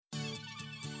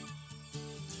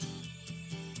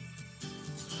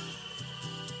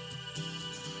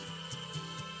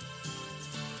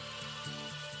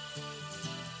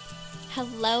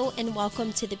Hello and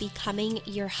welcome to the Becoming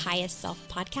Your Highest Self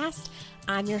podcast.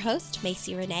 I'm your host,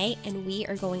 Macy Renee, and we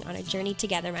are going on a journey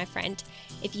together, my friend.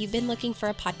 If you've been looking for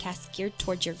a podcast geared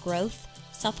towards your growth,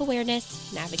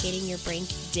 self-awareness, navigating your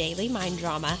brain's daily mind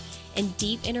drama, and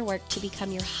deep inner work to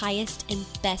become your highest and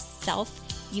best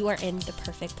self, you are in the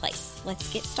perfect place.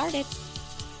 Let's get started.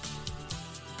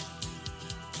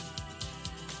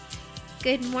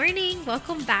 Good morning.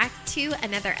 Welcome back to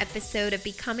another episode of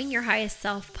Becoming Your Highest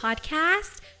Self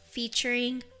podcast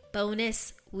featuring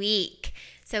bonus week.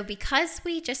 So because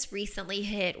we just recently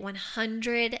hit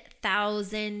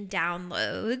 100,000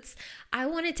 downloads, I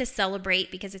wanted to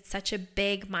celebrate because it's such a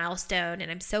big milestone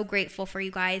and I'm so grateful for you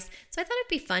guys. So I thought it'd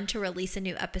be fun to release a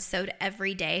new episode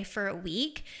every day for a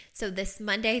week. So this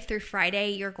Monday through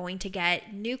Friday, you're going to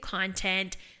get new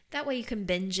content. That way you can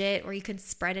binge it or you can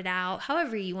spread it out,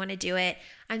 however you want to do it.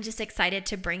 I'm just excited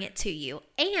to bring it to you.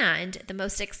 And the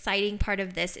most exciting part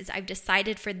of this is I've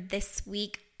decided for this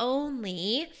week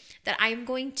only that I'm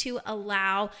going to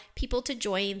allow people to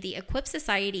join the Equip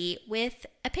Society with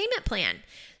a payment plan.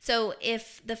 So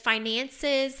if the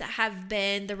finances have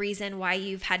been the reason why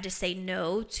you've had to say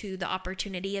no to the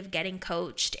opportunity of getting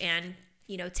coached and,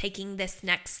 taking this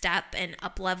next step and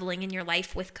up leveling in your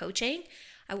life with coaching,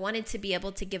 I wanted to be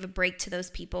able to give a break to those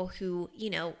people who,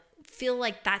 feel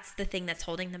like that's the thing that's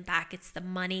holding them back. It's the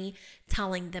money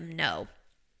telling them no.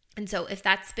 And so if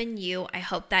that's been you, I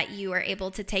hope that you are able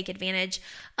to take advantage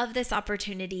of this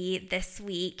opportunity this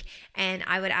week. And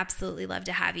I would absolutely love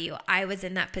to have you. I was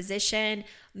in that position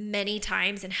many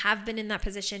times and have been in that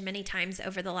position many times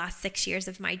over the last 6 years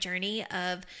of my journey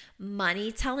of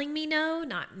money telling me no,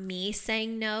 not me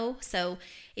saying no. So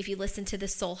if you listen to the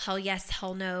Soul Hell Yes,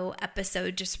 Hell No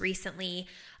episode just recently,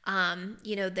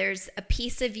 there's a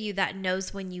piece of you that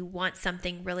knows when you want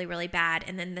something really, really bad.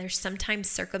 And then there's sometimes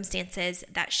circumstances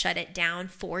that shut it down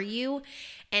for you.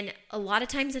 And a lot of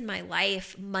times in my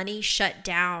life, money shut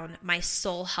down my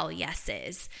soul hell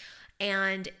yeses.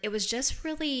 And it was just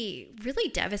really, really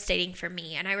devastating for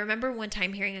me. And I remember one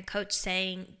time hearing a coach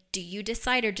saying, do you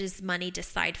decide or does money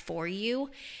decide for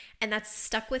you? And that's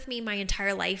stuck with me my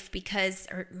entire life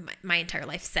my entire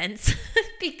life since,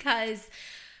 because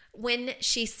when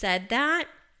she said that,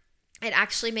 it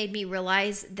actually made me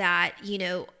realize that,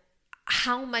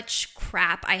 how much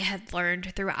crap I had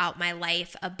learned throughout my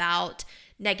life about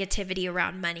negativity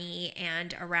around money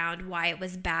and around why it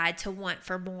was bad to want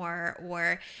for more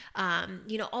or,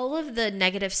 all of the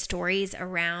negative stories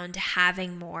around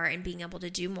having more and being able to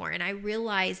do more. And I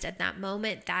realized at that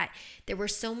moment that there were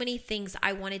so many things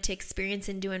I wanted to experience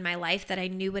and do in my life that I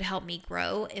knew would help me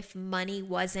grow if money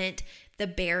wasn't the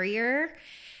barrier.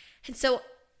 And so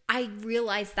I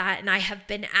realized that, and I have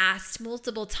been asked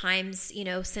multiple times,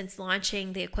 since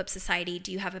launching the Equip Society,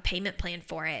 do you have a payment plan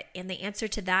for it? And the answer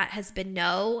to that has been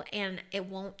no, and it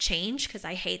won't change because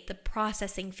I hate the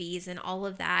processing fees and all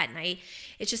of that. And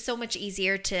it's just so much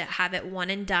easier to have it one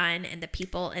and done, and the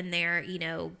people in there,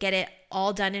 get it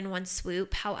all done in one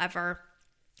swoop. However,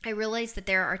 I realize that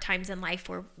there are times in life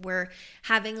where we're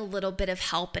having a little bit of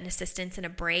help and assistance and a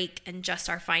break, and just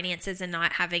our finances and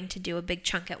not having to do a big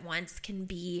chunk at once can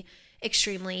be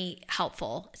extremely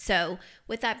helpful. So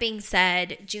with that being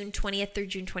said, June 20th through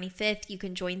June 25th, you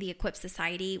can join the Equip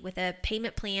Society with a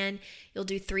payment plan. You'll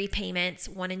do 3 payments,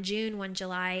 one in June, one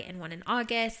July, and one in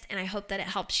August. And I hope that it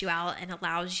helps you out and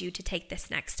allows you to take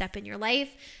this next step in your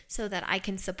life so that I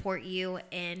can support you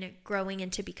in growing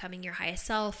into becoming your highest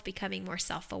self, becoming more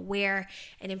self-aware,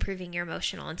 and improving your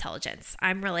emotional intelligence.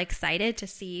 I'm really excited to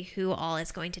see who all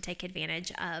is going to take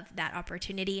advantage of that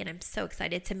opportunity. And I'm so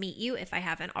excited to meet you if I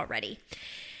haven't already.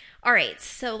 All right,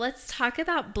 so let's talk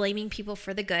about blaming people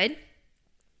for the good.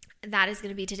 That is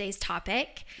going to be today's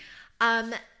topic.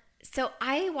 So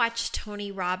I watched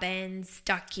Tony Robbins'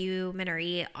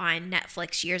 documentary on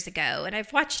Netflix years ago, and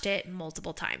I've watched it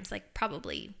multiple times, like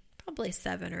probably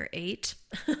 7 or 8,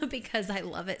 because I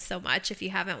love it so much. If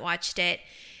you haven't watched it,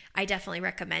 I definitely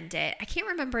recommend it. I can't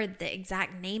remember the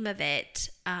exact name of it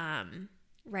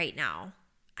right now.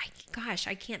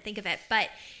 I can't think of it, but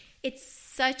it's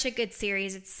such a good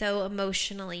series. It's so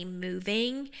emotionally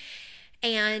moving.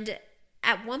 And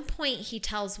at one point, he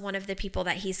tells one of the people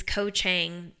that he's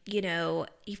coaching,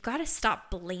 you've got to stop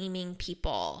blaming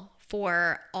people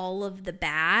for all of the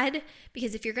bad,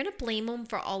 because if you're going to blame them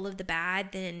for all of the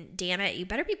bad, then damn it, you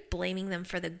better be blaming them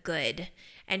for the good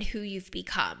and who you've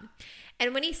become.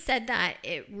 And when he said that,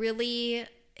 it really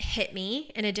hit me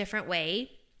in a different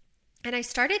way. And I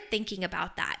started thinking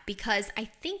about that because I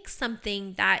think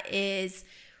something that is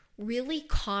really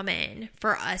common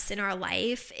for us in our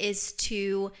life is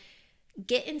to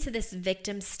get into this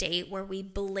victim state where we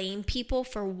blame people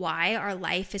for why our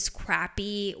life is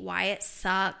crappy, why it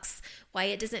sucks, why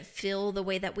it doesn't feel the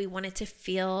way that we want it to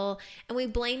feel. And we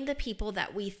blame the people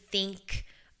that we think,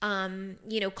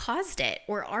 caused it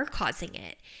or are causing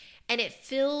it. And it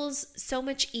feels so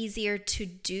much easier to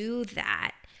do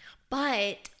that.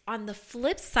 But on the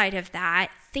flip side of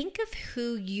that, think of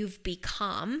who you've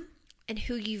become and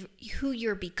who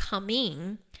you're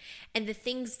becoming, and the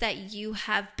things that you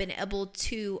have been able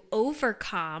to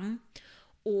overcome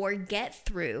or get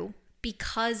through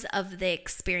because of the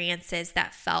experiences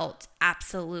that felt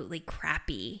absolutely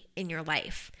crappy in your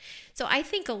life. So I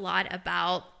think a lot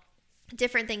about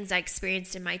different things I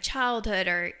experienced in my childhood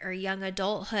or young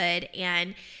adulthood.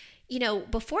 And,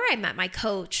 before I met my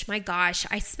coach, my gosh,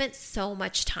 I spent so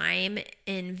much time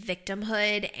in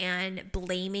victimhood and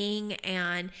blaming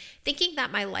and thinking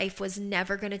that my life was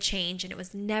never going to change and it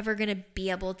was never going to be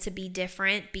able to be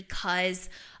different because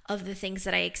of the things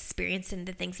that I experienced and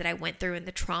the things that I went through and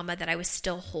the trauma that I was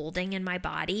still holding in my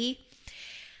body.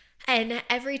 And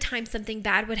every time something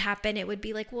bad would happen, it would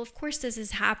be like, well, of course this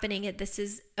is happening. This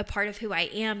is a part of who I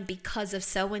am because of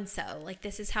so-and-so. Like,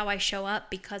 this is how I show up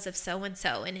because of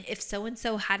so-and-so. And if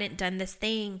so-and-so hadn't done this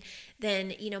thing,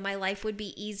 then, my life would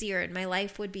be easier and my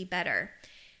life would be better.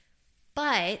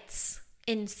 But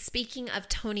in speaking of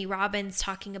Tony Robbins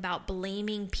talking about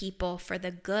blaming people for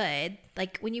the good,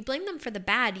 like when you blame them for the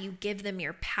bad, you give them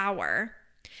your power.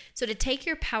 So to take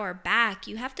your power back,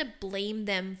 you have to blame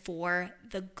them for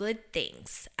the good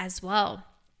things as well.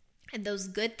 And those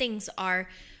good things are,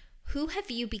 who have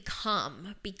you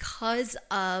become because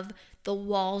of the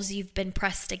walls you've been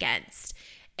pressed against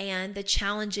and the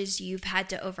challenges you've had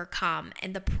to overcome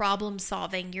and the problem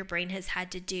solving your brain has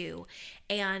had to do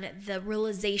and the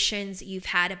realizations you've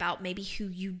had about maybe who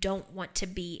you don't want to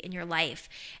be in your life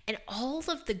and all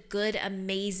of the good,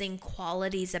 amazing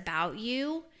qualities about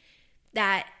you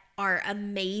that are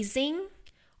amazing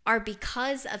are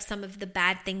because of some of the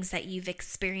bad things that you've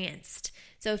experienced.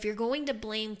 So if you're going to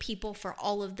blame people for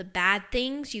all of the bad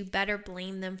things, you better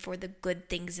blame them for the good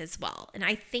things as well. And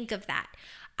I think of that.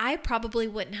 I probably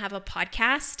wouldn't have a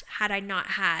podcast had I not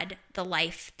had the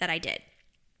life that I did.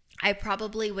 I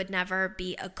probably would never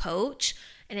be a coach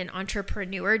and an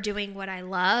entrepreneur doing what I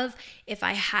love if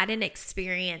I hadn't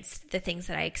experienced the things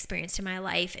that I experienced in my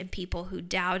life and people who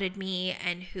doubted me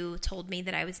and who told me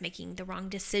that I was making the wrong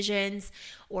decisions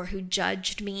or who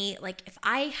judged me. Like, if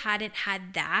I hadn't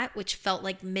had that, which felt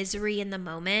like misery in the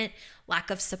moment, lack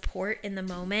of support in the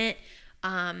moment,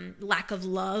 lack of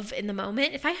love in the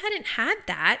moment, if I hadn't had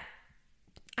that,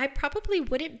 I probably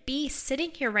wouldn't be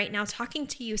sitting here right now talking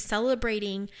to you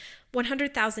celebrating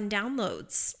 100,000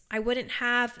 downloads. I wouldn't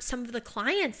have some of the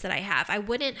clients that I have. I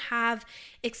wouldn't have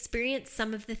experienced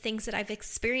some of the things that I've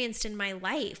experienced in my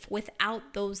life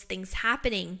without those things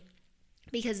happening,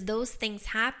 because those things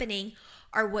happening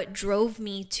are what drove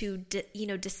me to,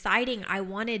 deciding I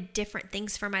wanted different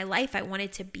things for my life. I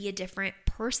wanted to be a different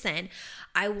person.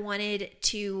 I wanted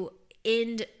to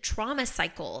end trauma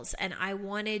cycles and I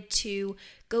wanted to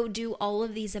go do all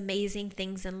of these amazing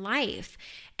things in life.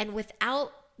 And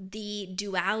without the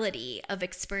duality of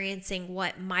experiencing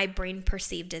what my brain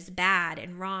perceived as bad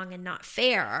and wrong and not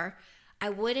fair, I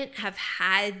wouldn't have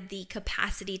had the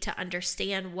capacity to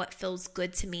understand what feels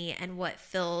good to me and what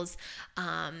feels,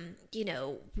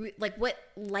 like what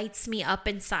lights me up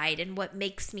inside and what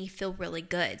makes me feel really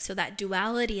good. So that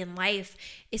duality in life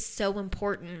is so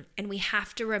important. And we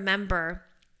have to remember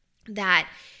that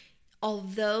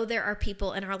although there are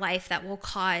people in our life that will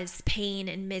cause pain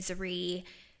and misery,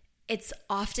 it's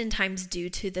oftentimes due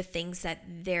to the things that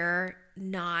they're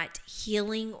not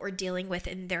healing or dealing with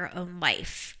in their own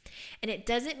life. And it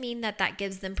doesn't mean that that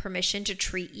gives them permission to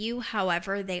treat you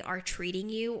however they are treating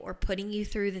you or putting you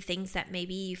through the things that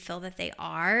maybe you feel that they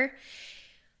are.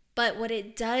 But what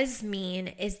it does mean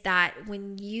is that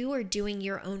when you are doing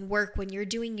your own work, when you're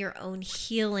doing your own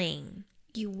healing,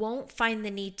 you won't find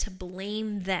the need to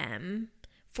blame them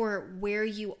for where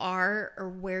you are or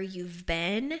where you've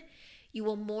been. You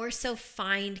will more so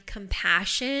find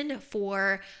compassion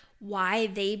for why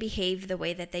they behave the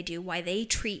way that they do, why they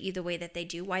treat you the way that they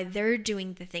do, why they're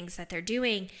doing the things that they're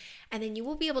doing. And then you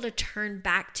will be able to turn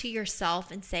back to yourself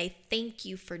and say, thank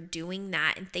you for doing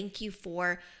that. And thank you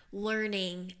for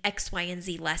learning X, Y, and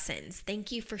Z lessons.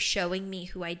 Thank you for showing me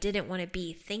who I didn't want to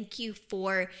be. Thank you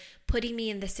for putting me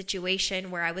in the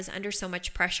situation where I was under so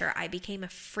much pressure. I became a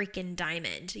freaking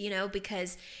diamond,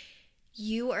 because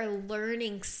you are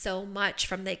learning so much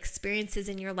from the experiences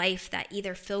in your life that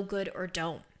either feel good or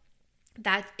don't.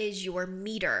 that is your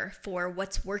meter for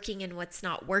what's working and what's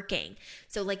not working.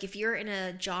 So like if you're in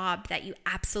a job that you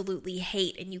absolutely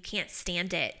hate and you can't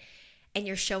stand it and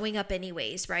you're showing up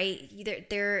anyways, right?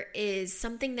 There is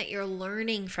something that you're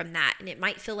learning from that, and it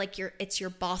might feel like it's your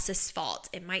boss's fault.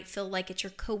 It might feel like it's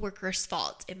your coworker's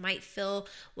fault. It might feel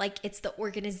like it's the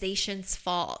organization's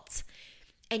fault.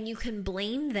 And you can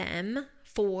blame them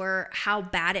for how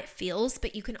bad it feels,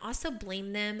 but you can also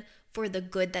blame them for the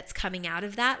good that's coming out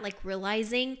of that, like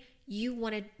realizing you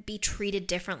want to be treated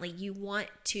differently. You want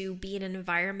to be in an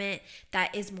environment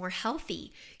that is more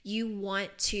healthy. You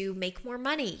want to make more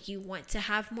money. You want to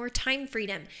have more time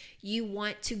freedom. You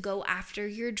want to go after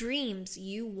your dreams.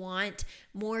 You want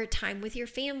more time with your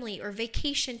family or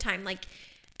vacation time. Like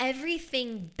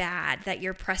everything bad that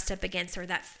you're pressed up against or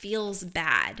that feels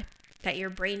bad, that your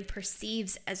brain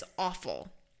perceives as awful,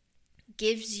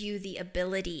 gives you the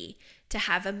ability to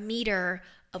have a meter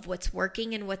of what's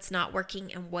working and what's not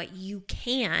working and what you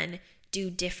can do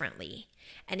differently.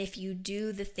 And if you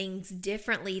do the things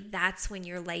differently, that's when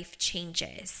your life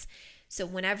changes. So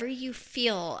whenever you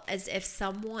feel as if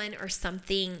someone or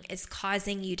something is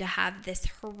causing you to have this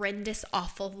horrendous,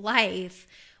 awful life,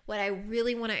 what I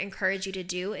really want to encourage you to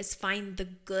do is find the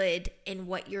good in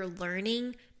what you're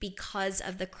learning because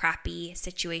of the crappy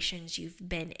situations you've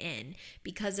been in,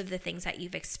 because of the things that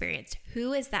you've experienced.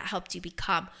 Who has that helped you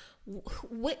become?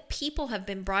 What people have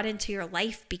been brought into your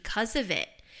life because of it?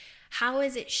 How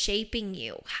is it shaping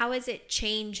you? How has it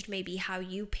changed maybe how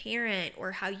you parent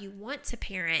or how you want to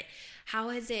parent? How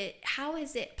has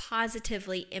it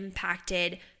positively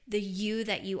impacted the you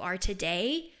that you are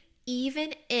today,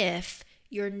 even if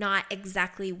you're not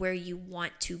exactly where you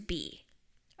want to be?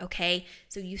 Okay,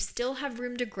 so you still have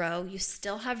room to grow. You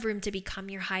still have room to become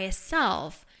your highest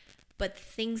self, but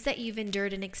things that you've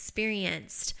endured and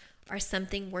experienced are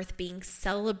something worth being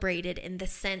celebrated in the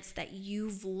sense that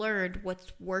you've learned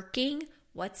what's working,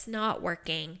 what's not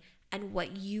working, and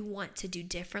what you want to do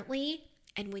differently.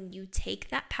 And when you take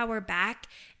that power back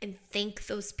and thank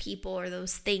those people or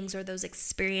those things or those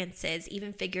experiences,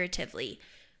 even figuratively,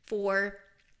 for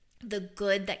the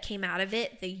good that came out of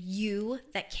it, the you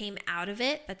that came out of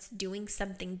it, that's doing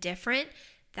something different,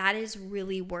 that is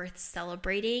really worth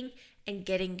celebrating and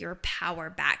getting your power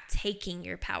back, taking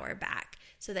your power back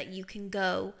so that you can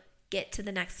go get to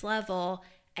the next level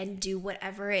and do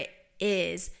whatever it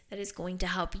is that is going to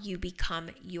help you become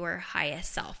your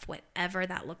highest self, whatever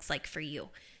that looks like for you.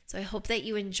 So I hope that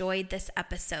you enjoyed this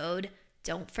episode.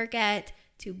 Don't forget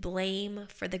to blame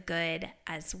for the good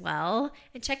as well.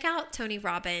 And check out Tony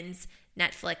Robbins'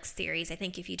 Netflix series. I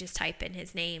think if you just type in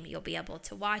his name, you'll be able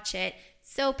to watch it.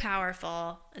 So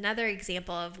powerful. Another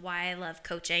example of why I love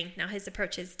coaching. Now, his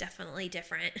approach is definitely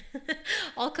different.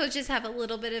 All coaches have a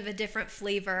little bit of a different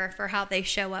flavor for how they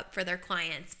show up for their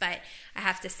clients. But I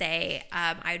have to say,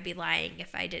 I would be lying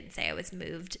if I didn't say I was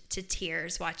moved to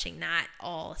tears watching that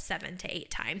all 7 to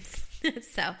 8 times.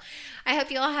 So I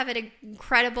hope you all have an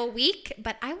incredible week.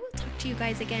 But I will talk to you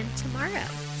guys again tomorrow.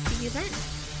 See you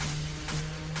then.